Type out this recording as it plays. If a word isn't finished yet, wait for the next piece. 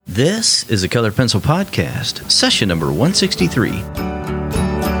This is a Colored Pencil Podcast, session number 163.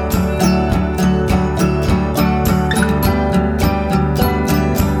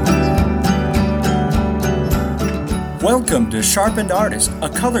 Welcome to Sharpened Artist, a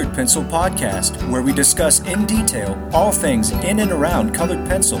Colored Pencil Podcast, where we discuss in detail all things in and around colored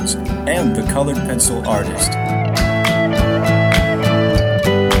pencils and the colored pencil artist.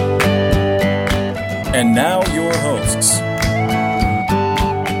 And now your hosts,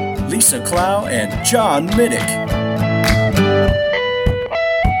 Lisa Clow and John Middick.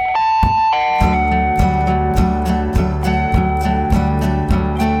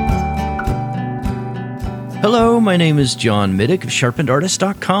 Hello, my name is John Middick of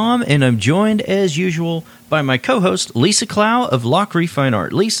SharpenedArtist.com, and I'm joined, as usual, by my co-host, Lisa Clow of Lockery Fine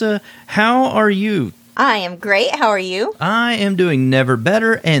Art. Lisa, how are you? I am great. How are you? I am doing never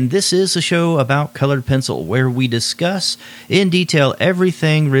better, and this is a show about colored pencil, where we discuss in detail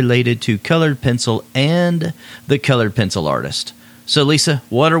everything related to colored pencil and the colored pencil artist. So, Lisa,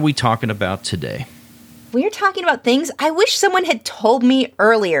 what are we talking about today? We're talking about things I wish someone had told me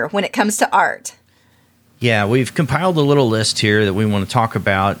earlier when it comes to art. Yeah, we've compiled a little list here that we want to talk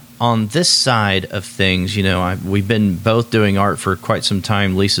about on this side of things. You know, we've been both doing art for quite some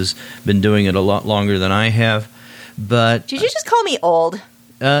time. Lisa's been doing it a lot longer than I have. But did you just call me old?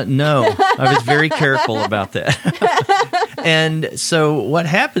 No, I was very careful about that. And so what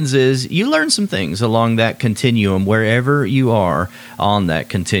happens is you learn some things along that continuum, wherever you are on that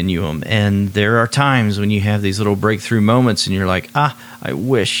continuum. And there are times when you have these little breakthrough moments and you're like, I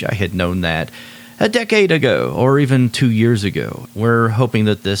wish I had known that a decade ago or even 2 years ago. We're hoping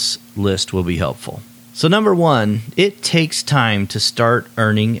that this list will be helpful. So number one, it takes time to start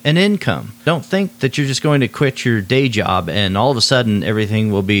earning an income. Don't think that you're just going to quit your day job and all of a sudden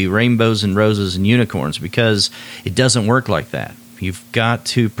everything will be rainbows and roses and unicorns, because it doesn't work like that. You've got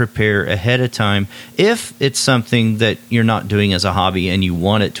to prepare ahead of time if it's something that you're not doing as a hobby and you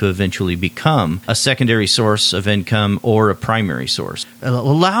want it to eventually become a secondary source of income or a primary source.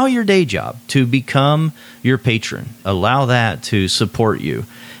 Allow your day job to become your patron. Allow that to support you.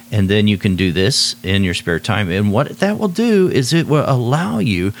 And then you can do this in your spare time. And what that will do is it will allow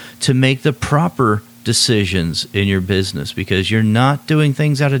you to make the proper decisions in your business, because you're not doing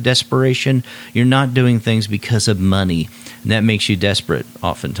things out of desperation. You're not doing things because of money. And that makes you desperate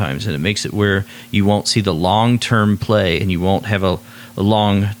oftentimes. And it makes it where you won't see the long-term play and you won't have a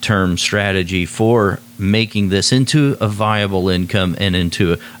long-term strategy for making this into a viable income and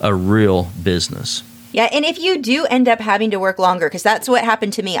into a real business. Yeah, and if you do end up having to work longer, because that's what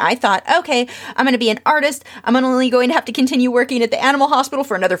happened to me. I thought, okay, I'm going to be an artist. I'm only going to have to continue working at the animal hospital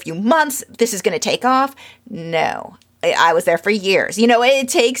for another few months. This is going to take off. No. I was there for years. You know, it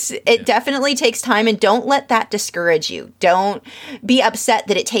definitely takes time, and don't let that discourage you. Don't be upset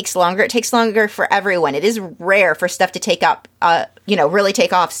that it takes longer. It takes longer for everyone. It is rare for stuff to take up, really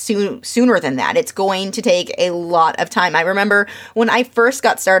take off sooner than that. It's going to take a lot of time. I remember when I first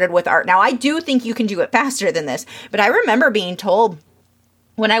got started with art. Now, I do think you can do it faster than this, but I remember being told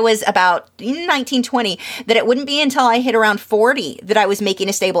when I was about 19, 20, that it wouldn't be until I hit around 40 that I was making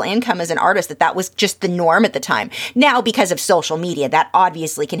a stable income as an artist, that was just the norm at the time. Now, because of social media, that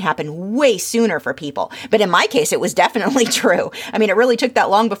obviously can happen way sooner for people. But in my case, it was definitely true. I mean, it really took that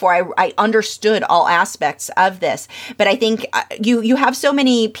long before I understood all aspects of this. But I think you have so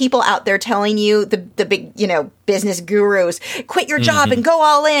many people out there telling you, the big, business gurus, quit your job and go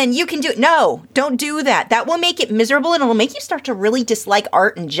all in. You can do it. No, don't do that. That will make it miserable, and it'll make you start to really dislike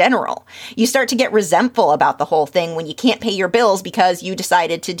art in general. You start to get resentful about the whole thing when you can't pay your bills because you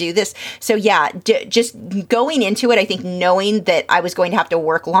decided to do this. So yeah, just going into it, I think knowing that I was going to have to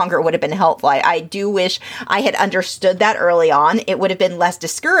work longer would have been helpful. I do wish I had understood that early on. It would have been less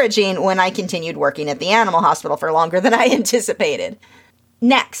discouraging when I continued working at the animal hospital for longer than I anticipated.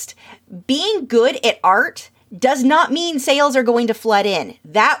 Next, being good at art does not mean sales are going to flood in.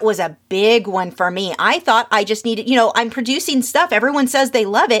 That was a big one for me. I thought I just needed, I'm producing stuff. Everyone says they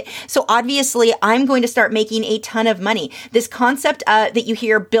love it. So obviously I'm going to start making a ton of money. This concept that you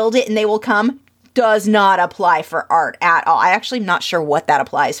hear, build it and they will come, does not apply for art at all. I actually am not sure what that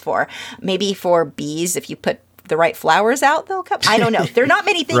applies for. Maybe for bees, if you put the right flowers out, they'll come. I don't know. There are not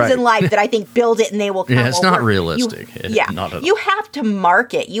many things in life that I think build it and they will come. Yeah, it's not realistic. You have to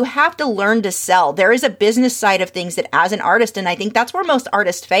market. You have to learn to sell. There is a business side of things that as an artist, and I think that's where most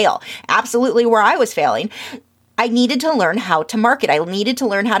artists fail. Absolutely where I was failing. I needed to learn how to market. I needed to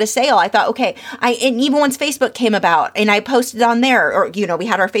learn how to sell. I thought, okay, and even once Facebook came about and I posted on there, or, we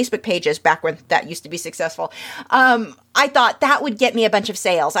had our Facebook pages back when that used to be successful. I thought that would get me a bunch of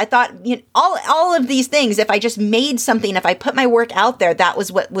sales. I thought all of these things, if I just made something, if I put my work out there, that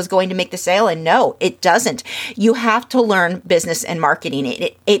was what was going to make the sale. And no, it doesn't. You have to learn business and marketing.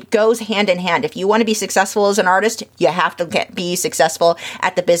 It goes hand in hand. If you want to be successful as an artist, you have to be successful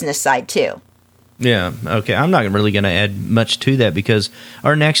at the business side too. Yeah. Okay. I'm not really going to add much to that because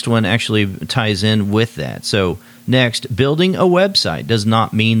our next one actually ties in with that. So next, building a website does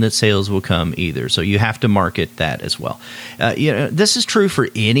not mean that sales will come either. So you have to market that as well. This is true for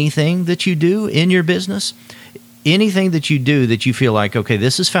anything that you do in your business. Anything that you do that you feel like, okay,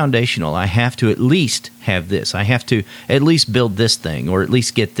 this is foundational. I have to at least have this. I have to at least build this thing or at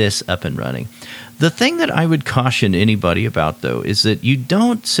least get this up and running. The thing that I would caution anybody about, though, is that you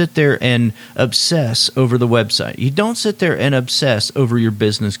don't sit there and obsess over the website. You don't sit there and obsess over your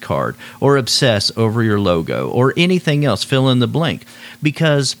business card or obsess over your logo or anything else, fill in the blank.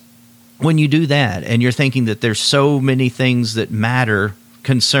 Because when you do that and you're thinking that there's so many things that matter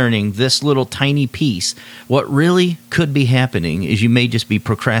concerning this little tiny piece, what really could be happening is you may just be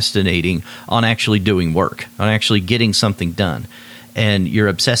procrastinating on actually doing work, on actually getting something done. And you're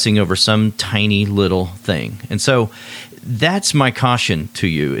obsessing over some tiny little thing. And so that's my caution to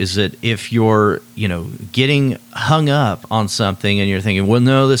you, is that if you're, getting hung up on something and you're thinking, well,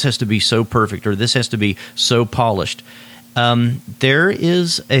 no, this has to be so perfect or this has to be so polished. There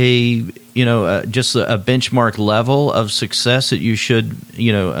is just a benchmark level of success that you should,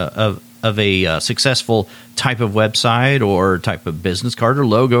 of a successful type of website or type of business card or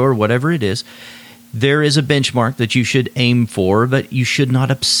logo or whatever it is. There is a benchmark that you should aim for, but you should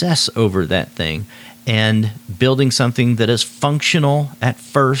not obsess over that thing. And building something that is functional at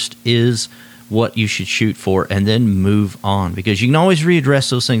first is what you should shoot for, and then move on, because you can always readdress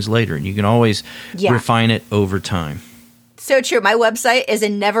those things later, and you can always refine it over time. So true. My website is a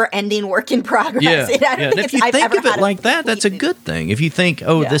never-ending work in progress. Yeah. And if you think of it like that, that's a good thing. If you think,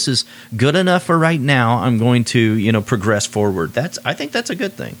 this is good enough for right now, I'm going to, progress forward. I think that's a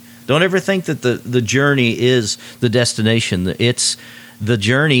good thing. Don't ever think that the journey is the destination. The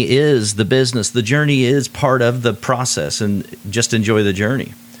journey is the business. The journey is part of the process, and just enjoy the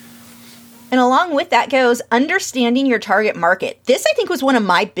journey. And along with that goes understanding your target market. This, I think, was one of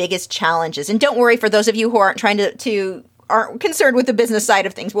my biggest challenges. And don't worry, for those of you who aren't trying to aren't concerned with the business side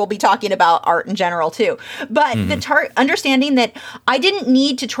of things, we'll be talking about art in general too. But understanding that I didn't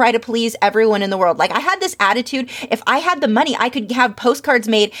need to try to please everyone in the world. Like, I had this attitude, if I had the money, I could have postcards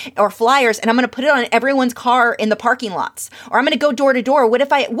made or flyers, and I'm going to put it on everyone's car in the parking lots, or I'm going to go door to door. What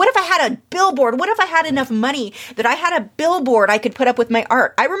if I had a billboard? What if I had enough money that I had a billboard I could put up with my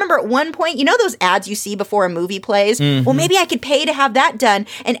art? I remember at one point, those ads you see before a movie plays? Well, maybe I could pay to have that done,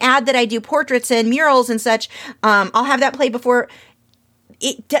 an ad that I do portraits and murals and such. I'll have that play before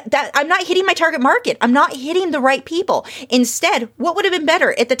I'm not hitting my target market. I'm not hitting the right people. Instead, what would have been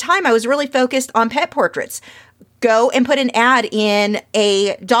better? At the time, I was really focused on pet portraits. Go and put an ad in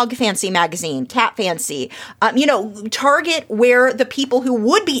a dog fancy magazine, cat fancy, target where the people who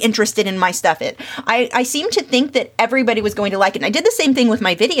would be interested in my stuff is. I seem to think that everybody was going to like it. And I did the same thing with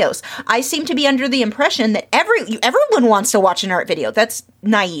my videos. I seem to be under the impression that everyone wants to watch an art video. That's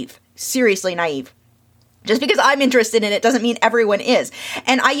naive, seriously naive. Just because I'm interested in it doesn't mean everyone is.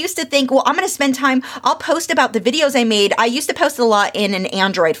 And I used to think, well, I'm going to spend time, I'll post about the videos I made. I used to post a lot in an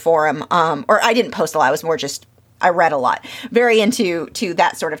Android forum, or I didn't post a lot. I was more just, I read a lot, very into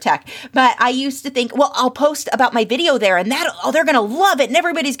that sort of tech. But I used to think, well, I'll post about my video there, and they're going to love it, and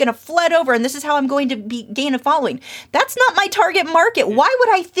everybody's going to flood over, and this is how I'm going to gain a following. That's not my target market. Why would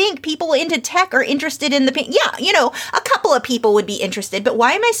I think people into tech are interested in the paint? Yeah, a couple of people would be interested, but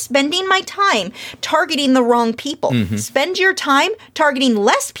why am I spending my time targeting the wrong people? Spend your time targeting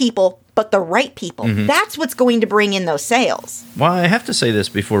less people, but the right people. That's what's going to bring in those sales. Well, I have to say this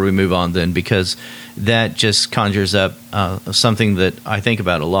before we move on then, because that just conjures up something that I think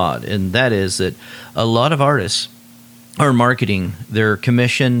about a lot, and that is that a lot of artists are marketing their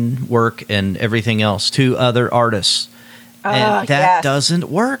commission work and everything else to other artists, and that doesn't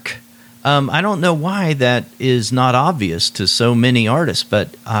work. I don't know why that is not obvious to so many artists,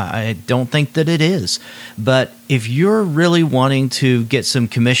 but I don't think that it is. But if you're really wanting to get some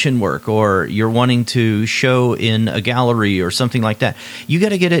commission work, or you're wanting to show in a gallery or something like that, you got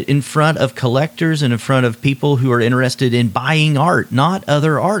to get it in front of collectors and in front of people who are interested in buying art, not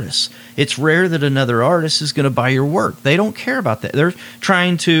other artists. It's rare that another artist is going to buy your work. They don't care about that. They're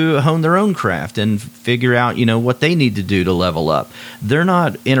trying to hone their own craft and figure out, what they need to do to level up. They're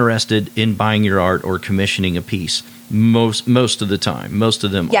not interested in buying your art or commissioning a piece. Most of the time. Most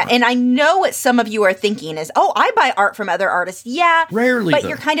of them Yeah, are. and I know what some of you are thinking is, I buy art from other artists. Yeah. Rarely, But though.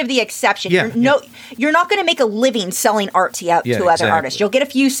 you're kind of the exception. Yeah, You're not going to make a living selling art to other exactly. artists. You'll get a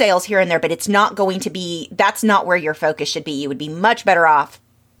few sales here and there, but it's not going to be, that's not where your focus should be. You would be much better off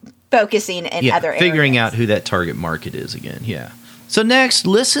focusing in other areas. Figuring out who that target market is again. Yeah. So next,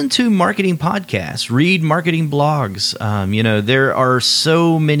 listen to marketing podcasts, read marketing blogs. There are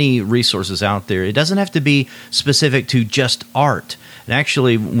so many resources out there. It doesn't have to be specific to just art. And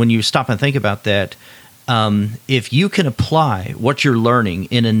actually, when you stop and think about that, if you can apply what you're learning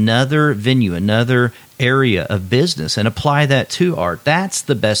in another venue, another area of business, and apply that to art, that's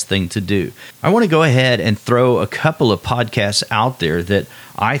the best thing to do. I want to go ahead and throw a couple of podcasts out there that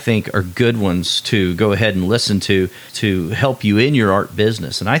I think are good ones to go ahead and listen to help you in your art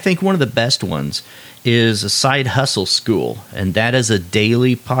business. And I think one of the best ones is a Side Hustle School, and that is a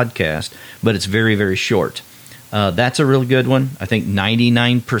daily podcast, but it's very, very short. That's a real good one. I think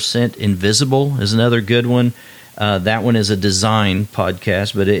 99% Invisible is another good one. That one is a design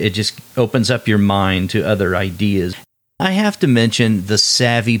podcast, but it just opens up your mind to other ideas. I have to mention The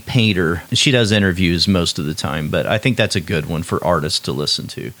Savvy Painter. She does interviews most of the time, but I think that's a good one for artists to listen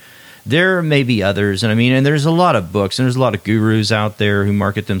to. There may be others, and there's a lot of books, and there's a lot of gurus out there who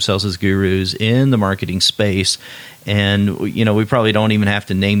market themselves as gurus in the marketing space. And, we probably don't even have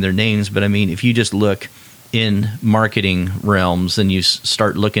to name their names, but if you just look in marketing realms and you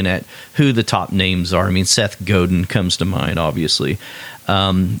start looking at who the top names are, Seth Godin comes to mind, obviously.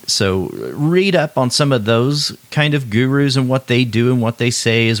 So read up on some of those kind of gurus and what they do and what they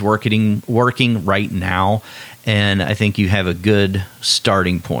say is working right now. And I think you have a good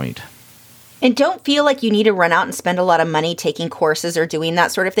starting point. And don't feel like you need to run out and spend a lot of money taking courses or doing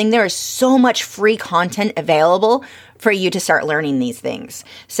that sort of thing. There is so much free content available for you to start learning these things.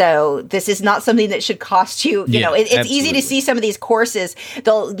 So this is not something that should cost you. It's easy to see some of these courses.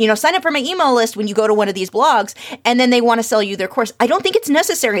 They'll, sign up for my email list when you go to one of these blogs, and then they want to sell you their course. I don't think it's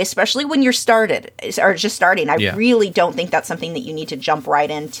necessary, especially when you're started or just starting. I really don't think that's something that you need to jump right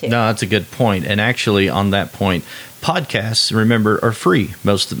into. No, that's a good point. And actually, on that point, podcasts, remember, are free.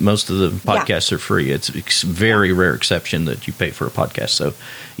 Most of the podcasts are free. It's a very rare exception that you pay for a podcast. So,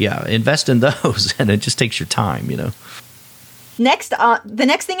 invest in those, and it just takes your time, Next, the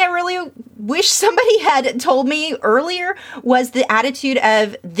next thing I really wish somebody had told me earlier was the attitude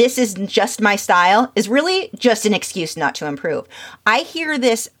of this is just my style is really just an excuse not to improve. I hear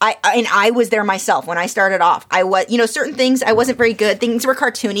this, and I was there myself when I started off. I was, certain things I wasn't very good. Things were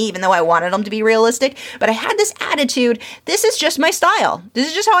cartoony, even though I wanted them to be realistic. But I had this attitude, this is just my style. This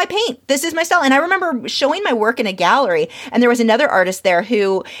is just how I paint. This is my style. And I remember showing my work in a gallery, and there was another artist there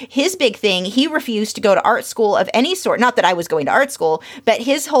who, his big thing, he refused to go to art school of any sort. Not that I was going to art school, but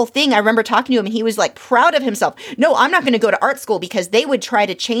his whole thing, I remember talking to him and he was like proud of himself. No, I'm not going to go to art school because they would try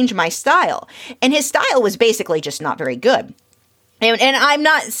to change my style. And his style was basically just not very good. And I'm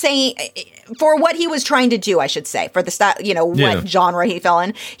not saying for what he was trying to do, I should say, for the style, what genre he fell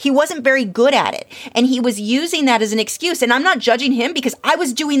in, he wasn't very good at it. And he was using that as an excuse. And I'm not judging him because I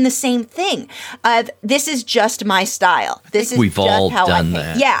was doing the same thing of this is just my style. This is we've just all how done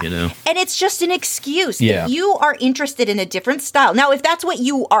I think. that. Yeah. And it's just an excuse. Yeah. If you are interested in a different style. Now, if that's what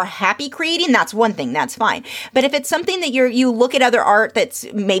you are happy creating, that's one thing. That's fine. But if it's something that you look at other art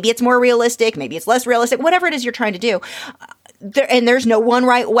that's maybe it's more realistic, maybe it's less realistic, whatever it is you're trying to do, there's no one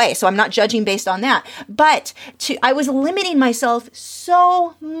right way, so I'm not judging based on that. But I was limiting myself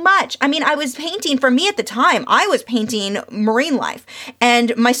so much. I was painting, for me at the time, I was painting marine life,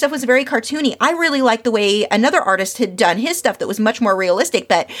 and my stuff was very cartoony. I really liked the way another artist had done his stuff that was much more realistic,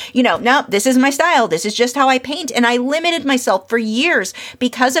 but, no, this is my style. This is just how I paint, and I limited myself for years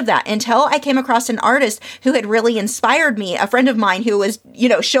because of that until I came across an artist who had really inspired me, a friend of mine who was,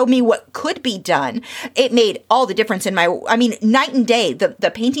 showed me what could be done. It made all the difference in night and day.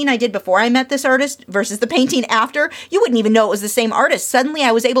 The painting I did before I met this artist versus the painting after, you wouldn't even know it was the same artist. Suddenly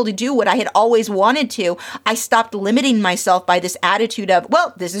I was able to do what I had always wanted to. I stopped limiting myself by this attitude of,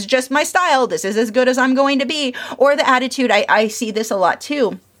 well, this is just my style. This is as good as I'm going to be. Or the attitude, I see this a lot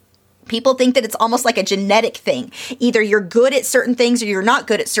too. People think that it's almost like a genetic thing. Either you're good at certain things or you're not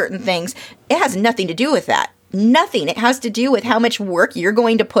good at certain things. It has nothing to do with that. nothing. It has to do with how much work you're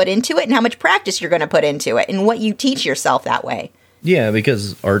going to put into it and how much practice you're going to put into it and what you teach yourself that way. Yeah,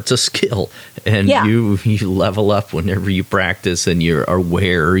 because art's a skill, and Yeah. you level up whenever you practice and you're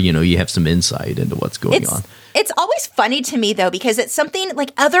aware, you have some insight into what's going on. It's always funny to me, though, because it's something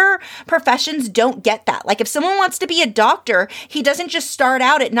like other professions don't get that. Like if someone wants to be a doctor, he doesn't just start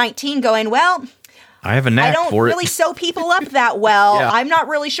out at 19 going, well, I have a knack I don't for really it. sew people up that well. Yeah. I'm not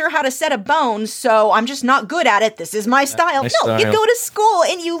really sure how to set a bone, so I'm just not good at it. This is my style. my No, you style. go to school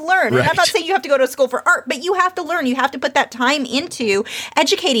and you learn. And I'm Right. not saying you have to go to school for art, but you have to learn. You have to put that time into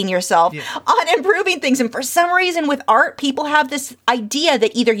educating yourself on improving things. And for some reason with art, people have this idea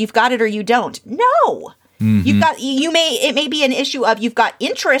that either you've got it or you don't. No. It may be an issue of you've got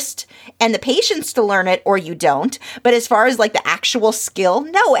interest and the patience to learn it or you don't. But as far as like the actual skill,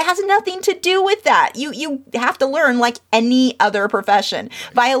 no, it has nothing to do with that. You have to learn like any other profession.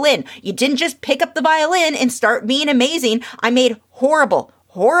 Violin, you didn't just pick up the violin and start being amazing. I made horrible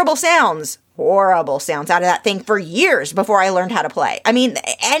sounds out of that thing for years before I learned how to play. I mean,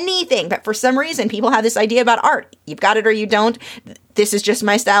 anything. But for some reason, people have this idea about art. You've got it or you don't. This is just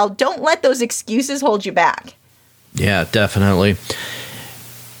my style. Don't let those excuses hold you back. Yeah, definitely.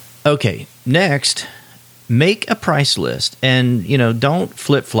 Okay, next, make a price list. And, don't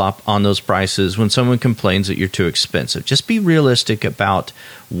flip-flop on those prices when someone complains that you're too expensive. Just be realistic about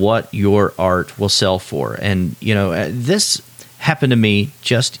what your art will sell for. And, this happened to me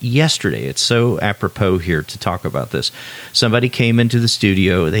just yesterday. It's so apropos here to talk about this. Somebody came into the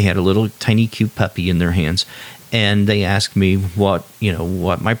studio. They had a little tiny cute puppy in their hands, and they asked me what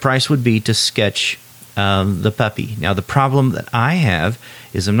my price would be to sketch the puppy. Now, the problem that I have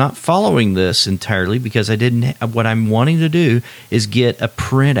is I'm not following this entirely because what I'm wanting to do is get a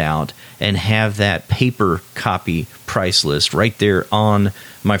printout and have that paper copy price list right there on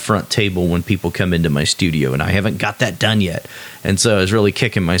my front table when people come into my studio, and I haven't got that done yet. And so I was really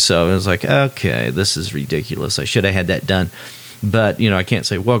kicking myself. I was like, okay, this is ridiculous. I should have had that done. But, I can't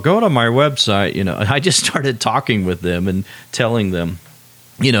say, well, go to my website. I just started talking with them and telling them,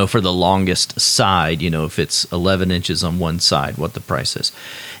 for the longest side, if it's 11 inches on one side, what the price is.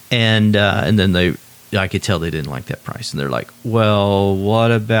 And then I could tell they didn't like that price. And they're like, well,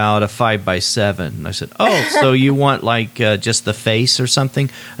 what about a 5x7? And I said, oh, so you want like just the face or something?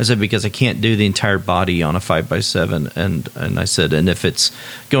 I said, because I can't do the entire body on a 5x7. And I said, and if it's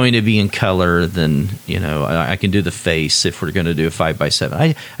going to be in color, then, I can do the face if we're going to do a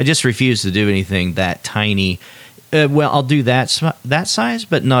 5x7. I just refuse to do anything that tiny. I'll do that size,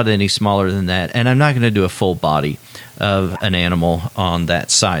 but not any smaller than that. And I'm not going to do a full body of an animal on that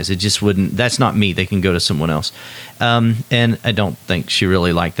size. It just wouldn't. That's not me. They can go to someone else. And I don't think she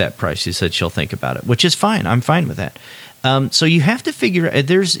really liked that price. She said she'll think about it, which is fine. I'm fine with that. So you have to figure.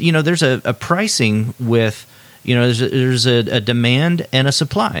 There's a pricing with. There's a demand and a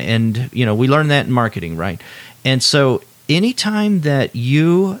supply, and we learn that in marketing, right? And so anytime that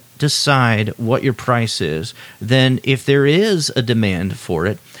you decide what your price is, then if there is a demand for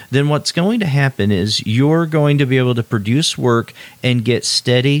it, then what's going to happen is you're going to be able to produce work and get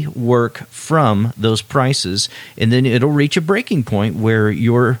steady work from those prices, and then it'll reach a breaking point where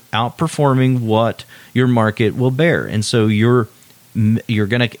you're outperforming what your market will bear. And so you're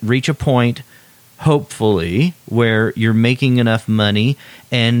going to reach a point, hopefully, where you're making enough money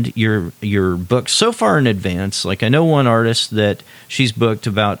and you're booked so far in advance. Like I know one artist that she's booked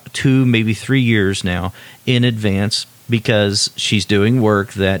about 2, maybe 3 years now in advance because she's doing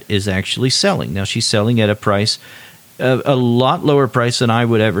work that is actually selling. Now she's selling at a price, a lot lower price than I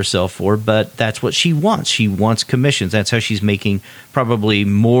would ever sell for, but that's what she wants. She wants commissions. That's how she's making probably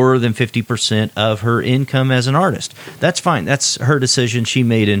more than 50% of her income as an artist. That's fine. That's her decision she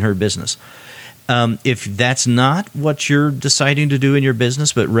made in her business. If that's not what you're deciding to do in your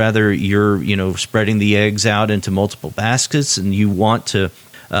business, but rather you're, spreading the eggs out into multiple baskets and you want to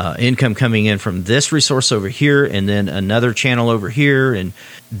income coming in from this resource over here and then another channel over here, and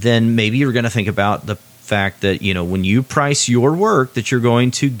then maybe you're going to think about the fact that, when you price your work that you're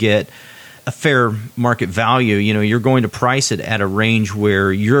going to get a fair market value. You're going to price it at a range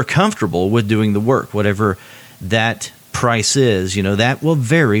where you're comfortable with doing the work, whatever that price is. That will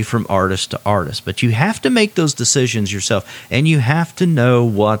vary from artist to artist, but you have to make those decisions yourself, and you have to know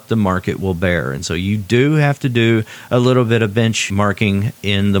what the market will bear. And so you do have to do a little bit of benchmarking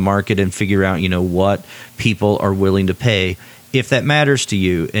in the market and figure out, what people are willing to pay if that matters to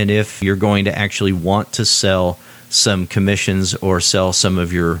you, and if you're going to actually want to sell some commissions or sell some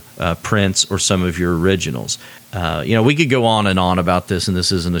of your prints or some of your originals. We could go on and on about this, and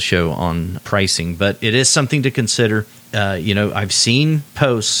this isn't a show on pricing, but it is something to consider. I've seen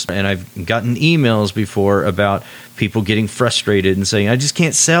posts and I've gotten emails before about people getting frustrated and saying, I just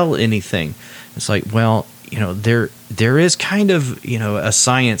can't sell anything. It's like, well, there is kind of, a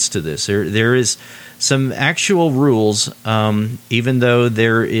science to this. There is some actual rules, even though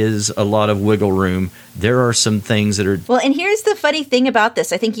there is a lot of wiggle room. There are some things that are... Well, and here's the funny thing about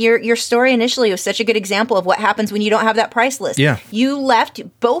this. I think your story initially was such a good example of what happens when you don't have that price list. Yeah. You left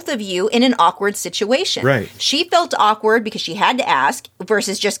both of you in an awkward situation. Right. She felt awkward because she had to ask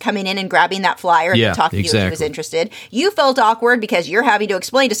versus just coming in and grabbing that flyer and talking to you if she was interested. You felt awkward because you're having to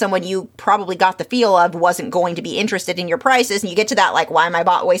explain to someone you probably got the feel of wasn't going to be interested in your prices, and you get to that, like, why am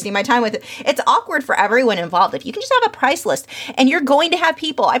I wasting my time with it? It's awkward for everyone involved. If you can just have a price list, and you're going to have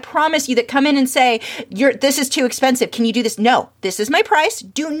people, I promise you, that come in and say, this is too expensive. Can you do this? No, this is my price.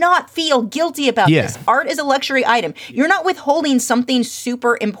 Do not feel guilty about this. Art is a luxury item. You're not withholding something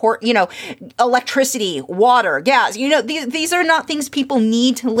super important, electricity, water, gas. These are not things people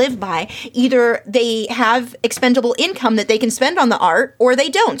need to live by. Either they have expendable income that they can spend on the art, or they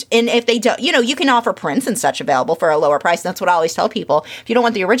don't. And if they don't, you can offer prints and such available for a lower price. That's what I always tell people. If you don't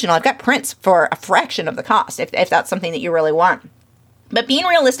want the original, I've got prints for a fraction of the cost if that's something that you really want. But being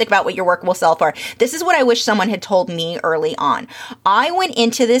realistic about what your work will sell for. This is what I wish someone had told me early on. I went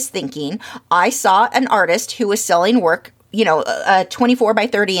into this thinking, I saw an artist who was selling work, a 24 by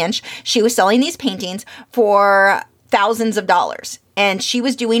 30 inch. She was selling these paintings for thousands of dollars. And she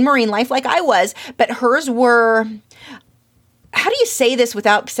was doing marine life like I was, but hers were... How do you say this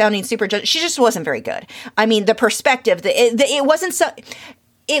without sounding super judgmental? She just wasn't very good. I mean, the perspective, it wasn't so...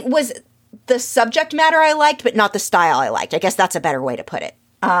 It was... the subject matter I liked, but not the style I liked. I guess that's a better way to put it.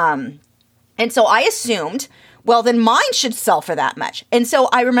 And so I assumed, well, then mine should sell for that much. And so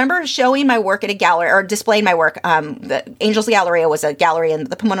I remember showing my work at a gallery, or displaying my work. The Angels Galleria was a gallery in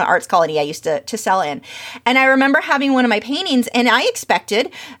the Pomona Arts Colony I used to sell in. And I remember having one of my paintings, and I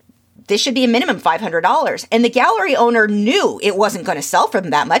expected... this should be a minimum $500. And the gallery owner knew it wasn't going to sell for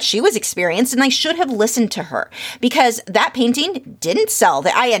them that much. She was experienced, and I should have listened to her, because that painting didn't sell.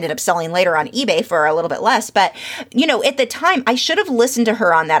 That I ended up selling later on eBay for a little bit less. But, at the time, I should have listened to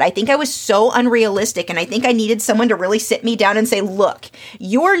her on that. I think I was so unrealistic, and I think I needed someone to really sit me down and say, look,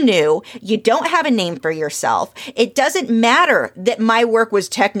 you're new. You don't have a name for yourself. It doesn't matter that my work was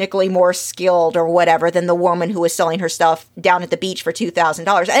technically more skilled or whatever than the woman who was selling her stuff down at the beach for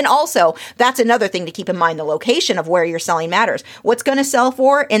 $2,000. And also, that's another thing to keep in mind. The location of where you're selling matters. What's going to sell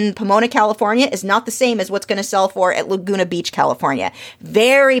for in Pomona, California is not the same as what's going to sell for at Laguna Beach, California.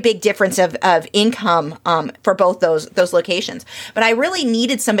 Very big difference of income for both those locations. But I really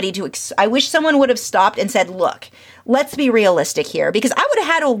needed somebody I wish someone would have stopped and said, look, let's be realistic here, because I would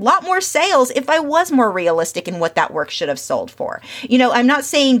have had a lot more sales if I was more realistic in what that work should have sold for. I'm not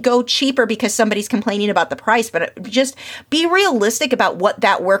saying go cheaper because somebody's complaining about the price, but just be realistic about what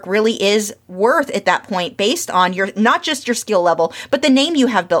that work really is worth at that point, based on not just your skill level, but the name you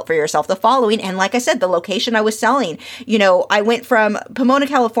have built for yourself, the following, and like I said, the location I was selling. I went from Pomona,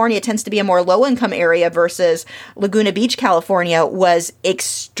 California tends to be a more low-income area versus Laguna Beach, California was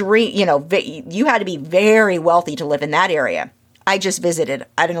extreme. You had to be very wealthy to live in that area. I just visited.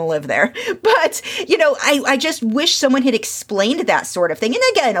 I didn't live there. But, I just wish someone had explained that sort of thing. And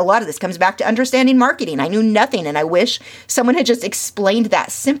again, a lot of this comes back to understanding marketing. I knew nothing, and I wish someone had just explained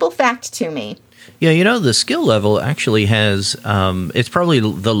that simple fact to me. Yeah, the skill level actually has, it's probably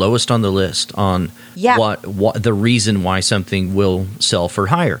the lowest on the list on what the reason why something will sell for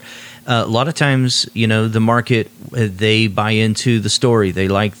higher. A lot of times, the market, they buy into the story. They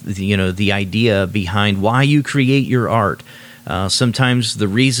like, the idea behind why you create your art. Sometimes the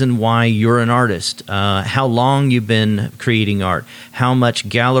reason why you're an artist, how long you've been creating art, how much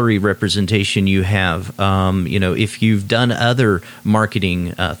gallery representation you have, if you've done other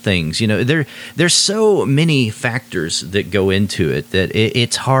marketing things. There's so many factors that go into it that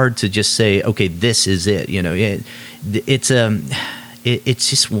it's hard to just say, okay, this is it. It's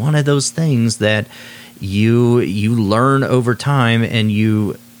just one of those things that you learn over time, and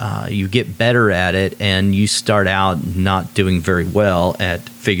you get better at it, and you start out not doing very well at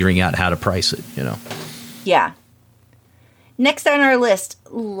figuring out how to price it, Yeah. Next on our list,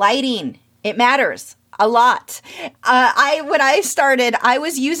 lighting. It matters. A lot. When I started, I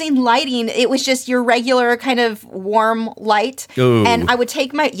was using lighting. It was just your regular kind of warm light. Ooh. And I would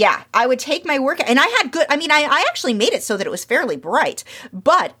take my work, and I had good, I actually made it so that it was fairly bright,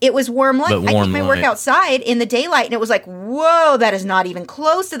 but it was warm light. I took my work outside in the daylight, and it was like, whoa, that is not even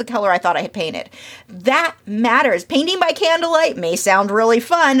close to the color I thought I had painted. That matters. Painting by candlelight may sound really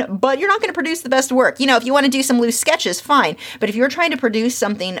fun, but you're not going to produce the best work. If you want to do some loose sketches, fine. But if you're trying to produce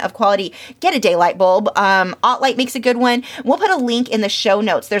something of quality, get a daylight bulb. OttLite makes a good one. We'll put a link in the show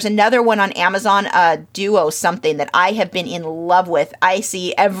notes. There's another one on Amazon, Duo something, that I have been in love with. I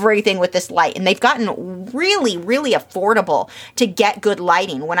see everything with this light, and they've gotten really, really affordable to get good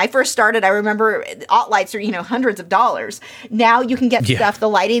lighting. When I first started, I remember OttLights are, hundreds of dollars. Now you can get stuff. The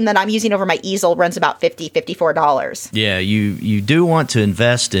lighting that I'm using over my easel runs about $50, $54. Yeah, you do want to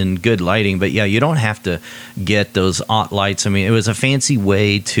invest in good lighting, but yeah, you don't have to get those OttLights. It was a fancy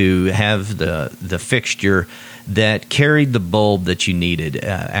way to have the fixture that carried the bulb that you needed,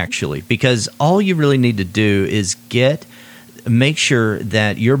 actually, because all you really need to do is make sure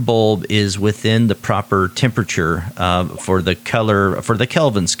that your bulb is within the proper temperature for the color, for the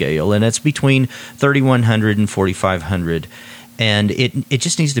Kelvin scale, and it's between 3100 and 4500. And it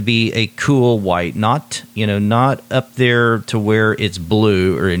just needs to be a cool white, not up there to where it's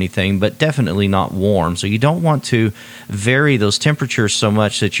blue or anything, but definitely not warm. So you don't want to vary those temperatures so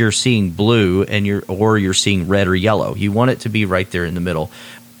much that you're seeing blue or you're seeing red or yellow. You want it to be right there in the middle.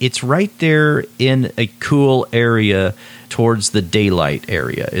 It's right there in a cool area towards the daylight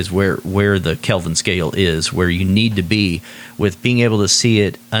area is where the Kelvin scale is, where you need to be with being able to see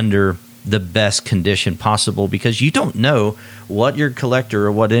it under the best condition possible, because you don't know what your collector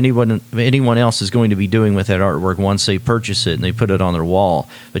or what anyone else is going to be doing with that artwork once they purchase it and they put it on their wall.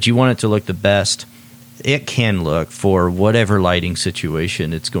 But you want it to look the best it can look for whatever lighting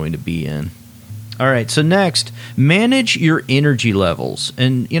situation it's going to be in. All right, so next, manage your energy levels.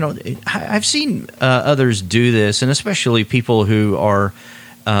 And, I've seen others do this, and especially people who are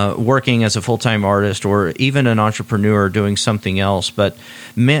working as a full-time artist or even an entrepreneur doing something else, but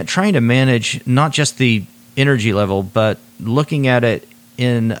trying to manage not just the energy level, but looking at it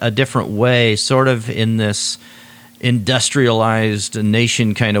in a different way, sort of in this industrialized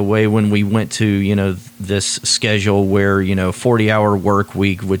nation kind of way when we went to, this schedule where, 40-hour work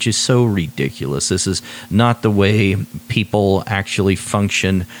week, which is so ridiculous. This is not the way people actually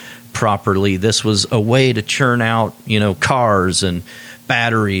function properly. This was a way to churn out, cars and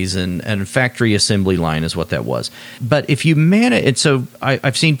batteries and factory assembly line is what that was. But if you manage it, so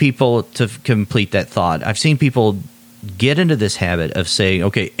I've seen people, to complete that thought, I've seen people get into this habit of saying,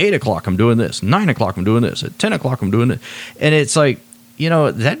 okay, 8 o'clock I'm doing this, 9 o'clock I'm doing this, at 10 o'clock I'm doing this. And it's like,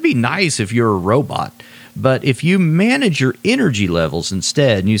 that'd be nice if you're a robot. But if you manage your energy levels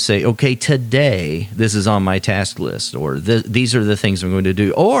instead and you say, okay, today this is on my task list, or these are the things I'm going to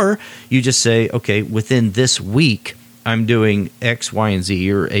do, or you just say, okay, within this week I'm doing X, Y, and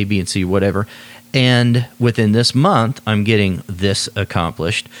Z, or A, B, and C, whatever, and within this month I'm getting this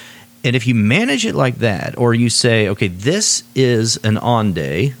accomplished. And if you manage it like that, or you say, okay, this is an on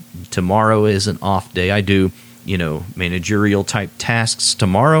day, tomorrow is an off day, I do, managerial type tasks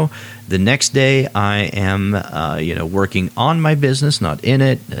tomorrow. The next day I am, working on my business, not in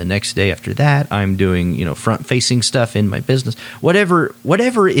it. The next day after that, I'm doing, front facing stuff in my business, whatever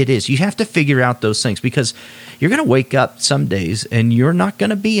it is. You have to figure out those things, because you're going to wake up some days and you're not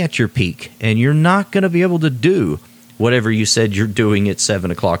going to be at your peak, and you're not going to be able to do whatever you said you're doing at 7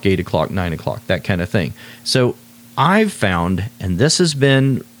 o'clock, 8 o'clock, 9 o'clock, that kind of thing. So I've found, and this has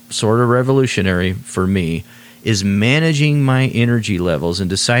been sort of revolutionary for me, is managing my energy levels and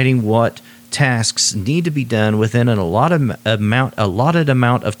deciding what tasks need to be done within an allotted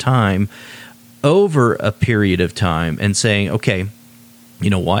amount of time over a period of time, and saying, okay, you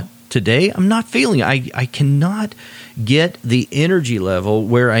know what? Today I'm not feeling it. I cannot get the energy level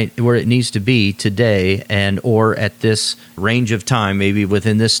where it needs to be today, or at this range of time, maybe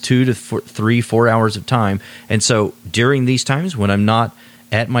within this 2 to 4 hours of time. And so during these times when I'm not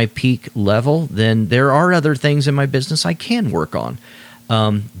at my peak level, then there are other things in my business I can work on.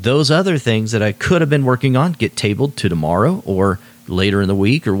 Those other things that I could have been working on get tabled to tomorrow, or later in the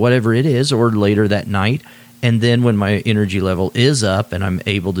week, or whatever it is, or later that night. And then when my energy level is up and I'm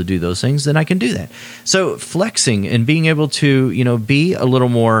able to do those things, then I can do that. So flexing and being able to, be a little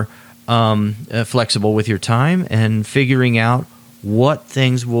more flexible with your time, and figuring out what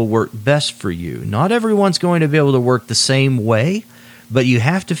things will work best for you. Not everyone's going to be able to work the same way, but you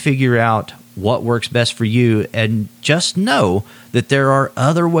have to figure out what works best for you, and just know that there are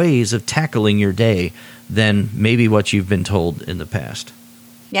other ways of tackling your day than maybe what you've been told in the past.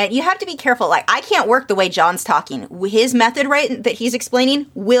 Yeah, you have to be careful. Like, I can't work the way John's talking. His method, right, that he's explaining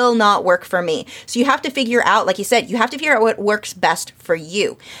will not work for me. So you have to figure out, like you said, you have to figure out what works best for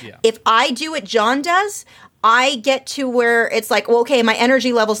you. Yeah. If I do what John does, I get to where it's like, well, okay, my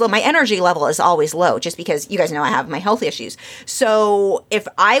energy level's low. My energy level is always low just because you guys know I have my health issues. So if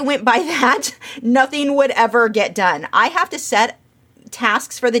I went by that, nothing would ever get done. I have to set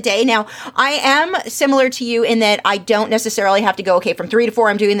tasks for the day. Now, I am similar to you in that I don't necessarily have to go, okay, from 3 to 4,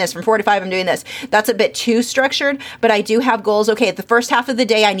 I'm doing this. From 4 to 5, I'm doing this. That's a bit too structured, but I do have goals. Okay, the first half of the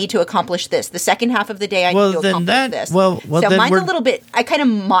day, I need to accomplish this. The second half of the day, I need to accomplish this. Well, so then mine's a little bit, I kind of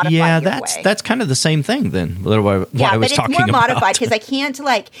modify it way. That's kind of the same thing then. What I was talking about. But it's more modified because I can't,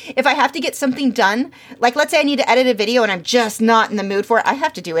 like, if I have to get something done, like, let's say I need to edit a video and I'm just not in the mood for it, I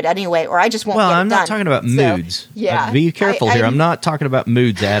have to do it anyway, or I just won't get it done. Well, I'm not talking about moods. Yeah. Be careful here. I'm not talking about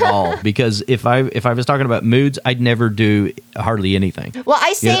moods at all, because if I was talking about moods, I'd never do hardly anything. Well,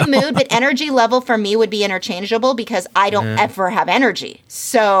 I say mood, but energy level for me would be interchangeable because I don't ever have energy.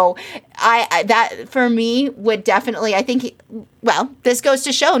 So I that for me would definitely, I think, well, this goes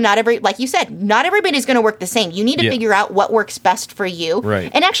to show like you said, not everybody's going to work the same. You need to figure out what works best for you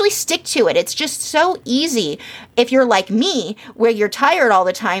and actually stick to it. It's just so easy if you're like me, where you're tired all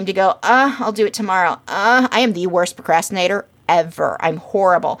the time, to go, I'll do it tomorrow. I am the worst procrastinator ever. I'm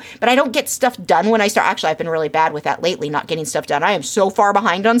horrible. But I don't get stuff done when I start. Actually, I've been really bad with that lately, not getting stuff done. I am so far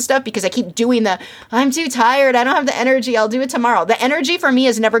behind on stuff because I keep doing I'm too tired. I don't have the energy. I'll do it tomorrow. The energy for me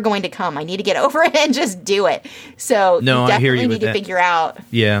is never going to come. I need to get over it and just do it. So you definitely need to figure out.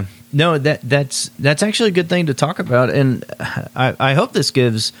 Yeah. No, that's actually a good thing to talk about. And I hope this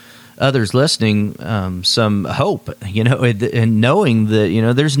gives others listening some hope, and knowing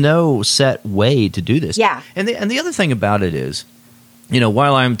that, there's no set way to do this. Yeah. And the other thing about it is,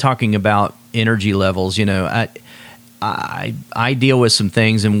 while I'm talking about energy levels, I deal with some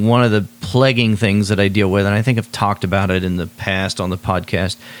things, and one of the plaguing things that I deal with, and I think I've talked about it in the past on the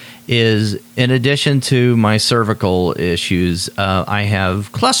podcast, is in addition to my cervical issues, I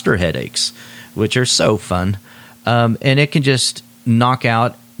have cluster headaches, which are so fun. And it can just knock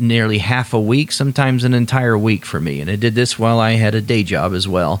out nearly half a week, sometimes an entire week for me. And I did this while I had a day job as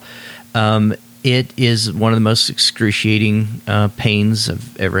well. It is one of the most excruciating pains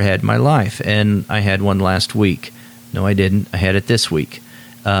I've ever had in my life. And I had one last week. No, I didn't. I had it this week.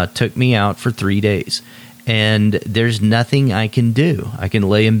 Took me out for 3 days. And there's nothing I can do. I can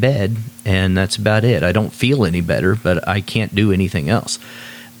lay in bed, and that's about it. I don't feel any better, but I can't do anything else.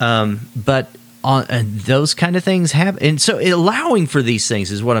 But those kind of things happen. And so allowing for these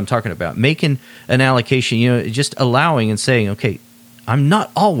things is what I'm talking about. Making an allocation, just allowing and saying, okay, I'm not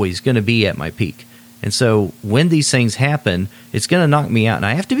always going to be at my peak. And so when these things happen, it's going to knock me out. And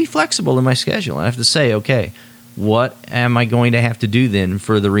I have to be flexible in my schedule. I have to say, okay, what am I going to have to do then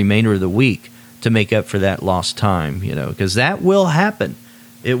for the remainder of the week to make up for that lost time? Because that will happen.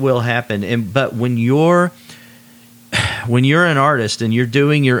 It will happen. But when you're an artist and you're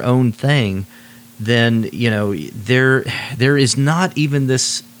doing your own thing, then there is not even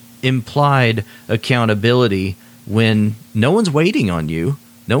this implied accountability when no one's waiting on you.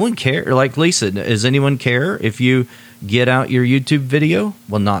 No one cares. Like Lisa, does anyone care if you get out your YouTube video?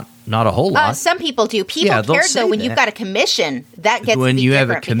 Well, not a whole lot. Some people do. People care though when you've got a commission. That gets when you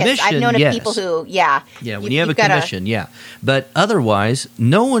have a commission. I've known of people who, when you have a commission, But otherwise,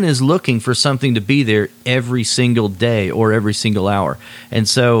 no one is looking for something to be there every single day or every single hour, and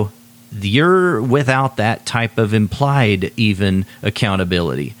so you're without that type of implied even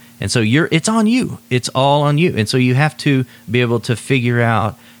accountability. And so it's on you. It's all on you. And so you have to be able to figure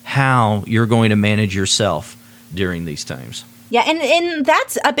out how you're going to manage yourself during these times. Yeah, and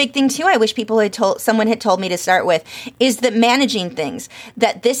that's a big thing too. I wish someone had told me to start with, is that managing things,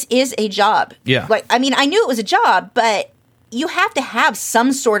 that this is a job. Yeah. I knew it was a job, but you have to have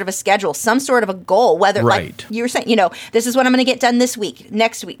some sort of a schedule, some sort of a goal, whether like you were saying, this is what I'm going to get done this week,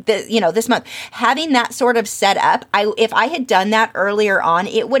 next week, this month. Having that sort of set up, if I had done that earlier on,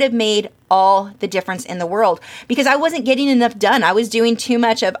 it would have made all the difference in the world, because I wasn't getting enough done. I was doing too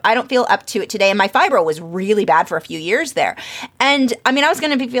much of, I don't feel up to it today. And my fibro was really bad for a few years there. And I was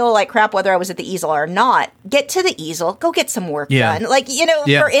going to feel like crap whether I was at the easel or not. Get to the easel, go get some work done.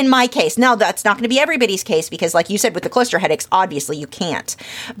 For in my case. Now, that's not going to be everybody's case, because like you said, with the cluster headaches, obviously you can't.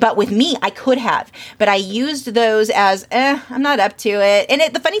 But with me, I could have. But I used those as, I'm not up to it.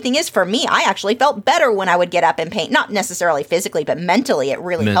 And the funny thing is, for me, I actually felt better when I would get up and paint. Not necessarily physically, but mentally, it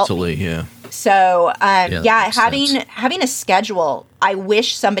really helped me. Yeah. So, makes sense. having a schedule, I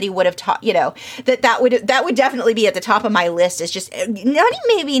wish somebody would have taught, that would definitely be at the top of my list, is just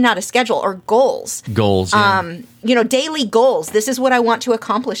not a schedule, or goals. Goals. Yeah. Daily goals. This is what I want to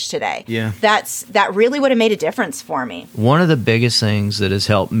accomplish today. Yeah. That really would have made a difference for me. One of the biggest things that has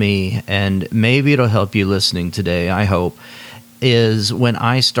helped me, and maybe it'll help you listening today, I hope, is when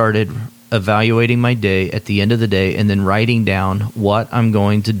I started evaluating my day at the end of the day and then writing down what I'm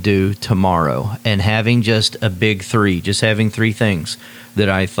going to do tomorrow, and having just a big 3, just having 3 things that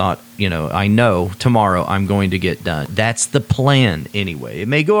I thought, I know tomorrow I'm going to get done. That's the plan anyway. It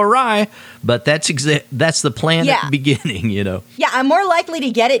may go awry, but that's the plan at the beginning, Yeah, I'm more likely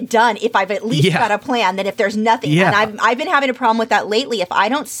to get it done if I've at least got a plan than if there's nothing. Yeah. And I've been having a problem with that lately. If I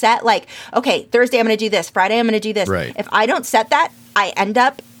don't set, okay, Thursday I'm going to do this, Friday I'm going to do this. Right. If I don't set that, I end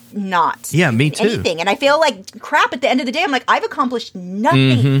up not me too. anything, and I feel like crap at the end of the day. I'm like, I've accomplished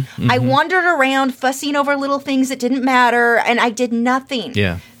nothing. I wandered around fussing over little things that didn't matter, and I did nothing.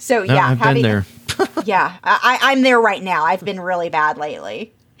 Yeah. So No, I've been there. Yeah, I'm there right now. I've been really bad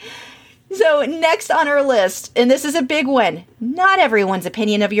lately. So next on our list, and this is a big one, not everyone's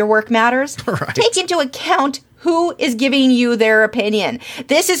opinion of your work matters. Right. Take into account who is giving you their opinion.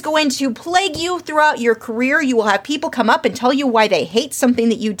 This is going to plague you throughout your career. You will have people come up and tell you why they hate something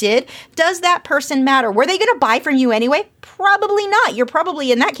that you did. Does that person matter? Were they going to buy from you anyway? Probably not. You're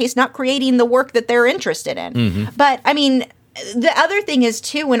probably, in that case, not creating the work that they're interested in. But, the other thing is,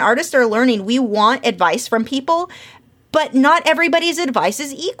 too, when artists are learning, we want advice from people. But not everybody's advice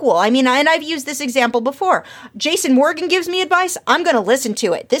is equal. And I've used this example before. Jason Morgan gives me advice. I'm going to listen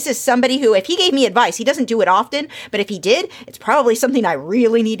to it. This is somebody who, if he gave me advice, he doesn't do it often, but if he did, it's probably something I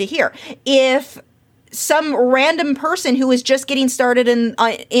really need to hear. If some random person who is just getting started in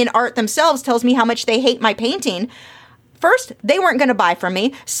art themselves tells me how much they hate my painting, first, they weren't going to buy from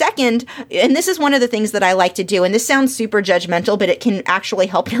me. Second, and this is one of the things that I like to do, and this sounds super judgmental, but it can actually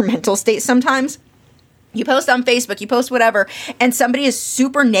help your mental state sometimes. You post on Facebook, you post whatever, and somebody is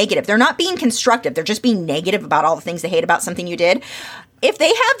super negative. They're not being constructive. They're just being negative about all the things they hate about something you did. If they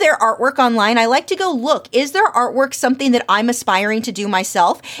have their artwork online, I like to go look. Is their artwork something that I'm aspiring to do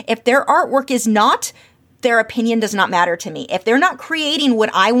myself? If their artwork is not, their opinion does not matter to me. If they're not creating what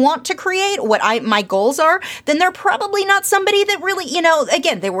I want to create, my goals are, then they're probably not somebody that really,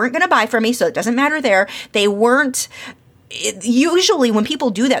 again, they weren't going to buy from me, so it doesn't matter there. They weren't. Usually when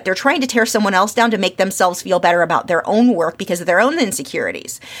people do that, they're trying to tear someone else down to make themselves feel better about their own work because of their own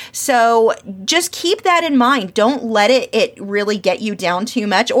insecurities. So just keep that in mind. Don't let it really get you down too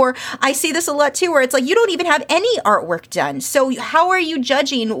much. Or I see this a lot too, where it's like, you don't even have any artwork done. So how are you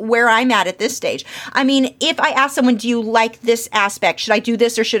judging where I'm at this stage? If I ask someone, do you like this aspect? Should I do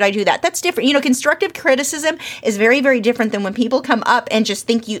this or should I do that? That's different. Constructive criticism is very, very different than when people come up and just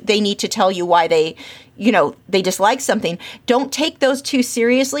think they need to tell you why they dislike something. Don't take those too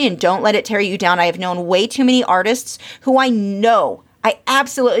seriously and don't let it tear you down. I have known way too many artists who I've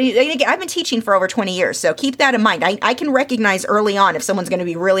been teaching for over 20 years, so keep that in mind. I can recognize early on if someone's going to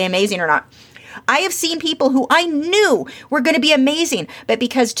be really amazing or not. I have seen people who I knew were going to be amazing, but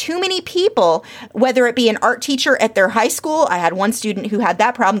because too many people, whether it be an art teacher at their high school, I had one student who had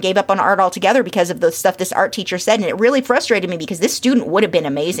that problem, gave up on art altogether because of the stuff this art teacher said, and it really frustrated me because this student would have been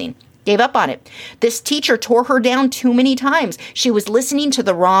amazing. Gave up on it. This teacher tore her down too many times. She was listening to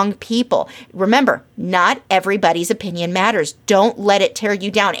the wrong people. Remember, not everybody's opinion matters. Don't let it tear you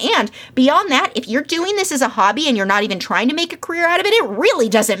down. And beyond that, if you're doing this as a hobby and you're not even trying to make a career out of it, it really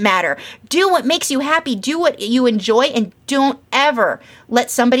doesn't matter. Do what makes you happy. Do what you enjoy, and don't ever let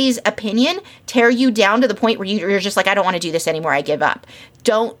somebody's opinion tear you down to the point where you're just like, I don't want to do this anymore. I give up.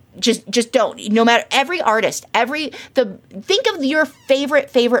 Don't. Just don't. No matter, every artist, think of your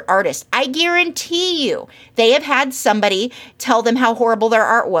favorite artist. I guarantee you they have had somebody tell them how horrible their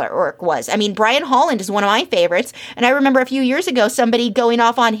artwork was. Brian Holland is one of my favorites, and I remember a few years ago somebody going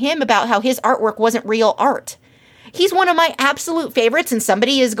off on him about how his artwork wasn't real art. He's one of my absolute favorites, and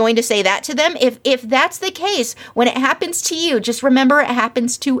somebody is going to say that to them. If that's the case, when it happens to you, just remember it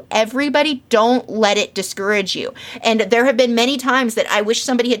happens to everybody. Don't let it discourage you. And there have been many times that I wish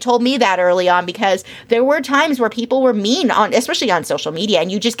somebody had told me that early on, because there were times where people were mean, especially on social media, and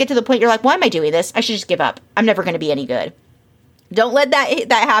you just get to the point you're like, why am I doing this? I should just give up. I'm never going to be any good. Don't let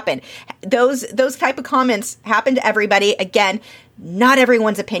that happen. Those type of comments happen to everybody. Again, not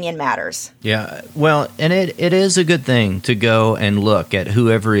everyone's opinion matters. Yeah, well, and it is a good thing to go and look at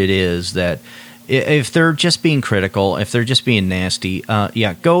whoever it is that, if they're just being critical, if they're just being nasty,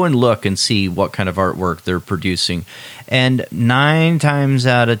 go and look and see what kind of artwork they're producing. And 9 times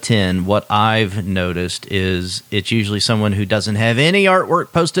out of 10, what I've noticed is it's usually someone who doesn't have any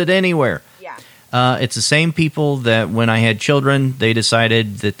artwork posted anywhere. It's the same people that when I had children, they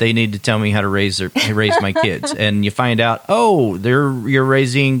decided that they need to tell me how to raise my kids. And you find out, you're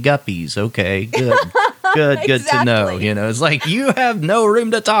raising guppies. Okay, good. Good to know. You know, it's like you have no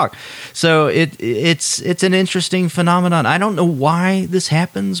room to talk. So it's an interesting phenomenon. I don't know why this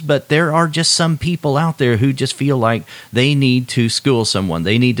happens, but there are just some people out there who just feel like they need to school someone.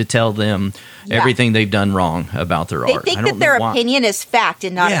 They need to tell them everything they've done wrong about their art. They think that their opinion is fact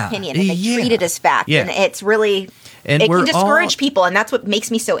and not opinion, and they treat it as fact. Yeah. And it's really... And it can discourage people, and that's what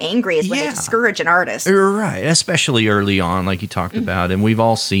makes me so angry is when they discourage an artist. Right, especially early on, like you talked about, and we've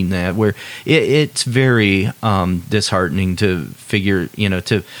all seen that, where it's very disheartening to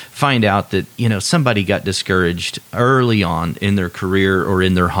to find out that, somebody got discouraged early on in their career or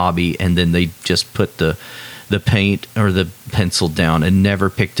in their hobby, and then they just put the paint or the pencil down and never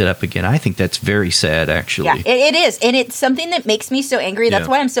picked it up again. I think that's very sad, actually. Yeah, it is. And it's something that makes me so angry. That's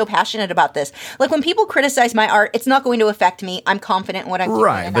why I'm so passionate about this. Like, when people criticize my art, it's not going to affect me. I'm confident in what I'm doing.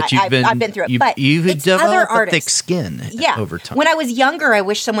 Right, but I've been through it. But you've developed a thick skin over time. When I was younger, I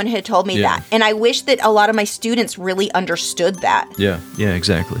wish someone had told me that. And I wish that a lot of my students really understood that. Yeah,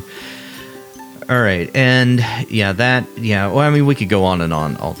 exactly. All right. And well, I mean, we could go on and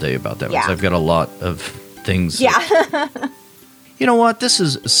on all day about that one. So I've got a lot of things. Yeah. You know what? This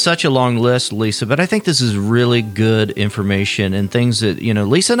is such a long list, Lisa, but I think this is really good information and things that,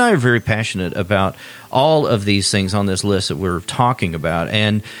 Lisa and I are very passionate about all of these things on this list that we're talking about.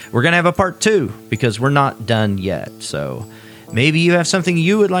 And we're going to have a part 2 because we're not done yet. So maybe you have something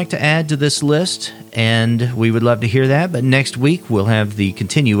you would like to add to this list, and we would love to hear that. But next week, we'll have the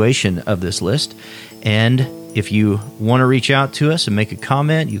continuation of this list. And if you want to reach out to us and make a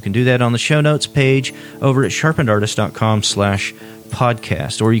comment, you can do that on the show notes page over at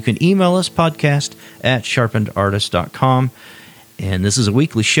sharpenedartist.com/podcast, or you can email us podcast@sharpenedartist.com. And this is a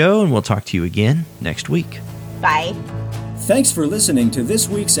weekly show, and we'll talk to you again next week. Bye. Thanks for listening to this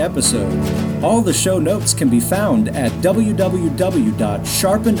week's episode. All the show notes can be found at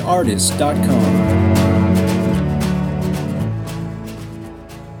www.sharpenedartist.com.